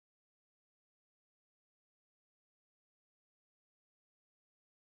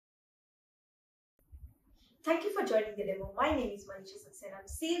Thank you for joining the demo. My name is Manisha Saxena. I'm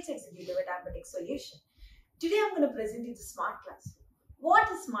Sales Executive at IFPD Solution. Today I'm going to present you the Smart Classroom.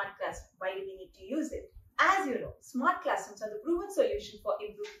 What is Smart Classroom? Why do we need to use it? As you know, Smart Classrooms are the proven solution for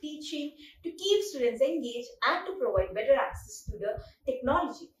improved teaching, to keep students engaged and to provide better access to the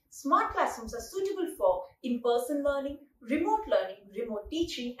technology. Smart Classrooms are suitable for in-person learning, remote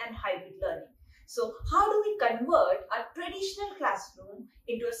teaching and hybrid learning. So how do we convert a traditional classroom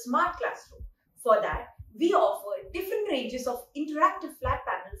into a smart classroom? For that, we offer different ranges of interactive flat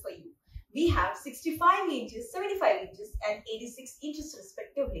panel for you. We have 65 inches, 75 inches and 86 inches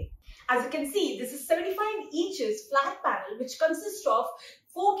respectively. As you can see, this is 75 inches flat panel which consists of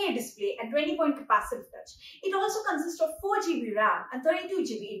 4K display and 20-point capacitive touch. It also consists of 4 GB RAM and 32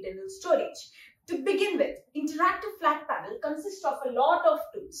 GB internal storage. To begin with, interactive flat panel consists of a lot of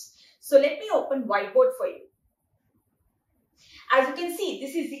tools. So let me open Whiteboard for you. As you can see,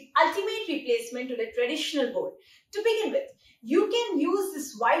 this is the ultimate replacement to the traditional board. To begin with, you can use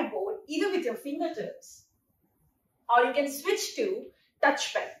this whiteboard either with your fingertips or you can switch to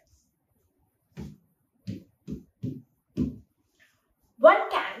touch pen. One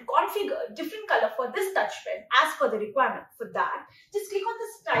can configure different color for this touch pen as per the requirement. For that, just click on the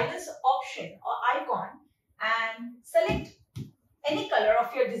stylus option or icon and select any color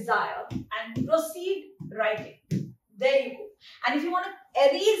of your desire and proceed writing. There you go. And if you want to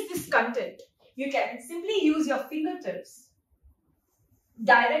erase this content, you can simply use your fingertips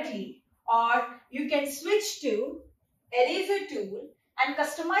directly, or you can switch to eraser tool and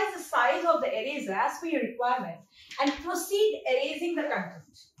customize the size of the eraser as per your requirement and proceed erasing the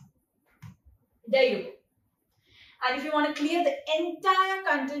content. There you go. And if you want to clear the entire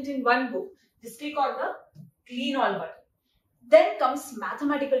content in one go, just click on the clean all button. Then comes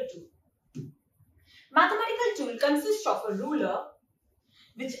mathematical tool. Mathematical tool consists of a ruler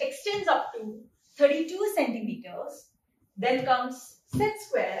which extends up to 32 centimeters. Then comes set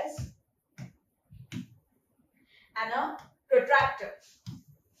squares and a protractor.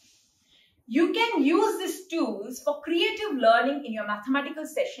 You can use these tools for creative learning in your mathematical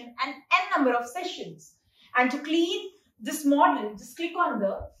session and n number of sessions. And to clean this model, just click on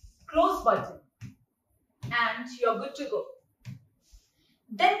the close button and you're good to go.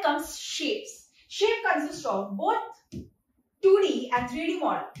 Then comes shapes. Shape consists of both 2D and 3D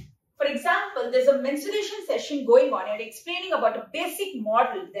model. For example, there's a mensuration session going on and explaining about a basic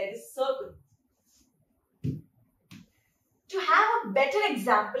model that is circle. To have a better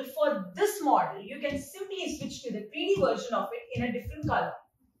example for this model, you can simply switch to the 3D version of it in a different color.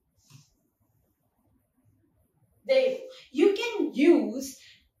 There you go. You can use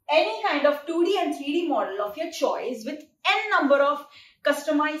any kind of 2D and 3D model of your choice with n number of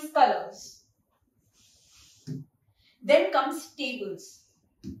customized colors. Then comes tables.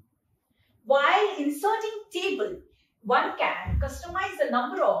 While inserting table, one can customize the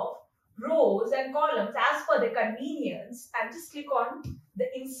number of rows and columns as per their convenience and just click on the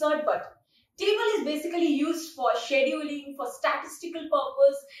insert button. Table is basically used for scheduling, for statistical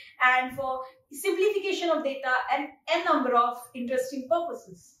purpose and for simplification of data and n number of interesting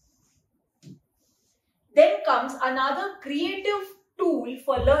purposes. Then comes another creative tool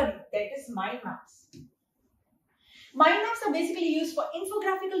for learning, that is mind maps. Mind maps are basically used for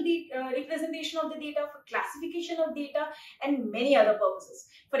infographical representation of the data, for classification of data and many other purposes.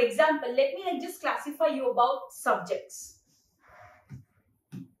 For example, let me just classify you about subjects.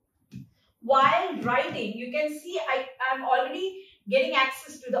 While writing, you can see I am already getting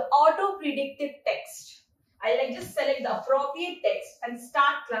access to the auto-predictive text. I'll just select the appropriate text and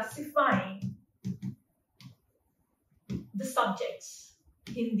start classifying the subjects.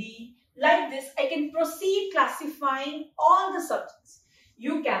 Hindi. Like this, I can proceed classifying all the subjects.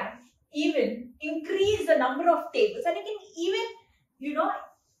 You can even increase the number of tables and you can even,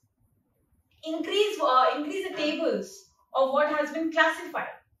 increase the tables of what has been classified.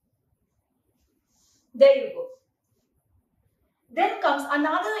 There you go. Then comes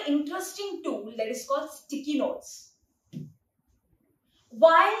another interesting tool that is called sticky notes.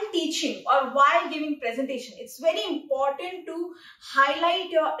 While teaching or while giving presentation, it's very important to highlight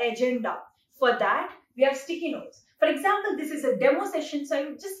your agenda. For that, we have sticky notes. For example, this is a demo session, so I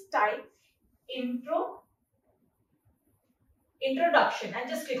will just type introduction and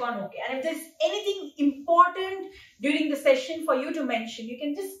just click on OK. And if there's anything important during the session for you to mention, you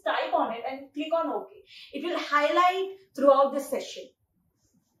can just type on it and click on OK. It will highlight throughout the session.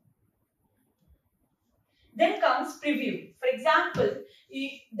 Then comes preview. For example,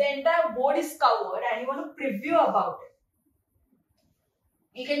 the entire board is covered and you want to preview about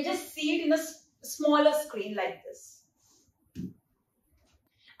it. You can just see it in a smaller screen like this.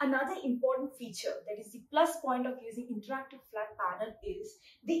 Another important feature, that is the plus point of using interactive flat panel, is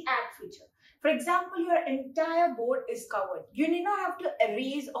the add feature. For example, your entire board is covered. You need not have to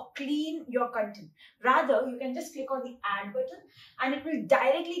erase or clean your content. Rather, you can just click on the add button and it will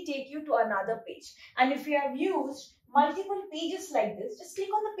directly take you to another page. And if you have used multiple pages like this, just click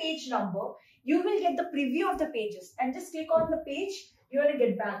on the page number. You will get the preview of the pages and just click on the page you want to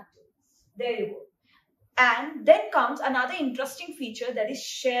get back to. There you go. And then comes another interesting feature, that is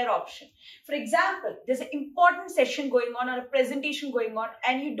share option. For example, there's an important session going on or a presentation going on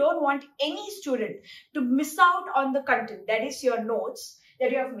and you don't want any student to miss out on the content, that is your notes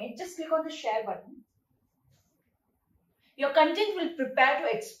that you have made. Just click on the share button. Your content will prepare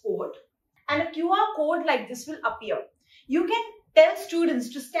to export and a QR code like this will appear. You can tell students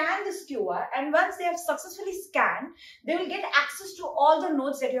to scan this QR, and once they have successfully scanned, they will get access to all the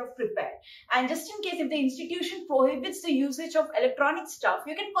notes that you have prepared. And just in case if the institution prohibits the usage of electronic stuff,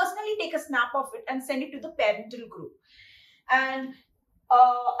 you can personally take a snap of it and send it to the parental group. And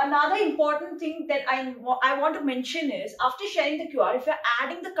another important thing that I want to mention is, after sharing the QR, if you're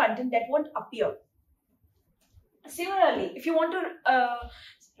adding the content, that won't appear. Similarly, if you want to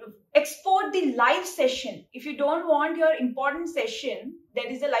export the live session, if you don't want your important session, that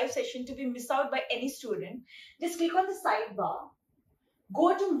is a live session, to be missed out by any student, just click on the sidebar,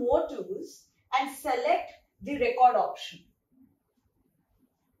 go to more tools and select the record option.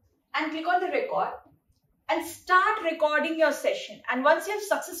 And click on the record and start recording your session. And once you have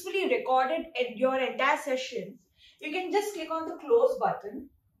successfully recorded your entire session, you can just click on the close button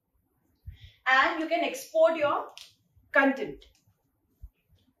and you can export your content.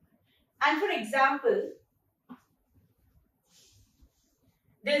 And for example,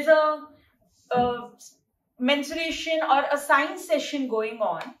 there's a mensuration or a science session going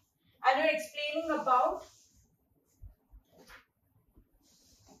on and you're explaining about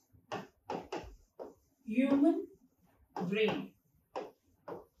human brain.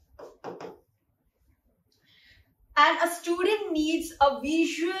 And a student needs a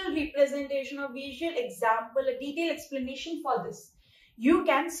visual representation, a visual example, a detailed explanation for this. You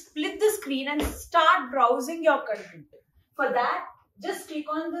can split the screen and start browsing your content. For that, just click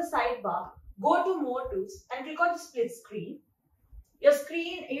on the sidebar, go to more tools and click on the split screen. Your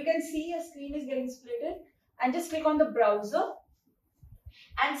screen, you can see your screen is getting splitted, and just click on the browser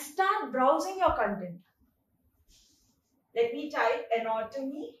and start browsing your content. Let me type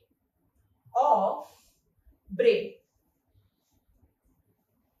anatomy of brain.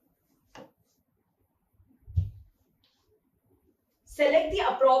 Select the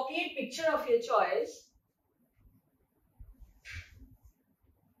appropriate picture of your choice.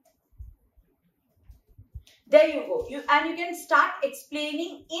 There you go. And you can start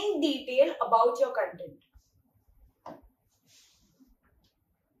explaining in detail about your content.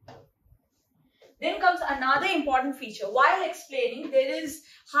 Then comes another important feature. While explaining, there is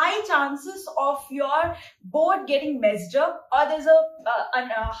high chances of your board getting messed up, or there's a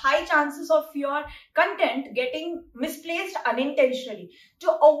high chances of your content getting misplaced unintentionally.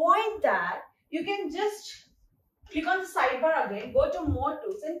 To avoid that, you can just click on the sidebar again, go to more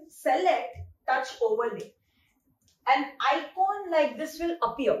tools and select touch overlay. An icon like this will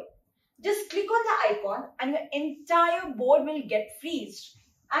appear. Just click on the icon and your entire board will get freezed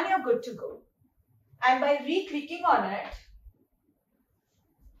and you're good to go. And by re-clicking on it,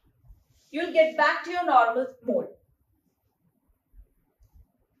 you'll get back to your normal mode.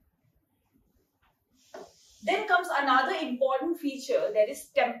 Then comes another important feature, that is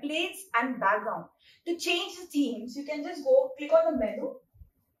templates and background. To change the themes, you can just go click on the menu,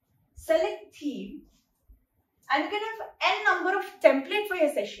 select theme, and you can have n number of templates for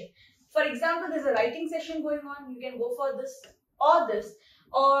your session. For example, there's a writing session going on, you can go for this or this.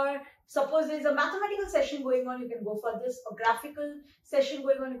 Or suppose there's a mathematical session going on, you can go for this. A graphical session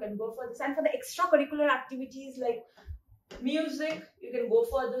going on, you can go for this. And for the extracurricular activities like music, you can go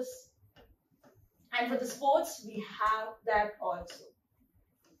for this. And for the sports, we have that also.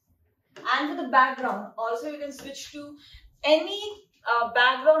 And for the background, also you can switch to any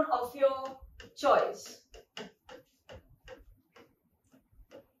background of your choice.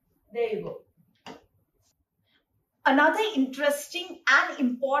 There you go. Another interesting and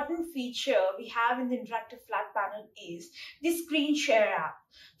important feature we have in the interactive flat panel is the screen share app.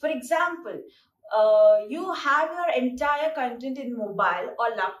 For example, you have your entire content in mobile or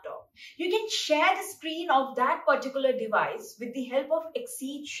laptop. You can share the screen of that particular device with the help of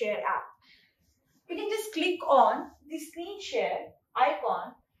Exceed Share app. You can just click on the screen share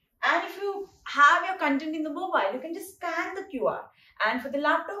icon, and if you have your content in the mobile, you can just scan the QR. And for the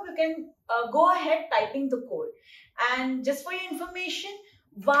laptop, you can go ahead typing the code. And just for your information,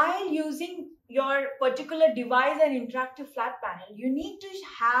 while using your particular device and interactive flat panel, you need to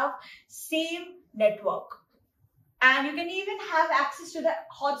have same network. And you can even have access to the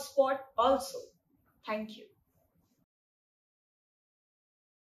hotspot also. Thank you.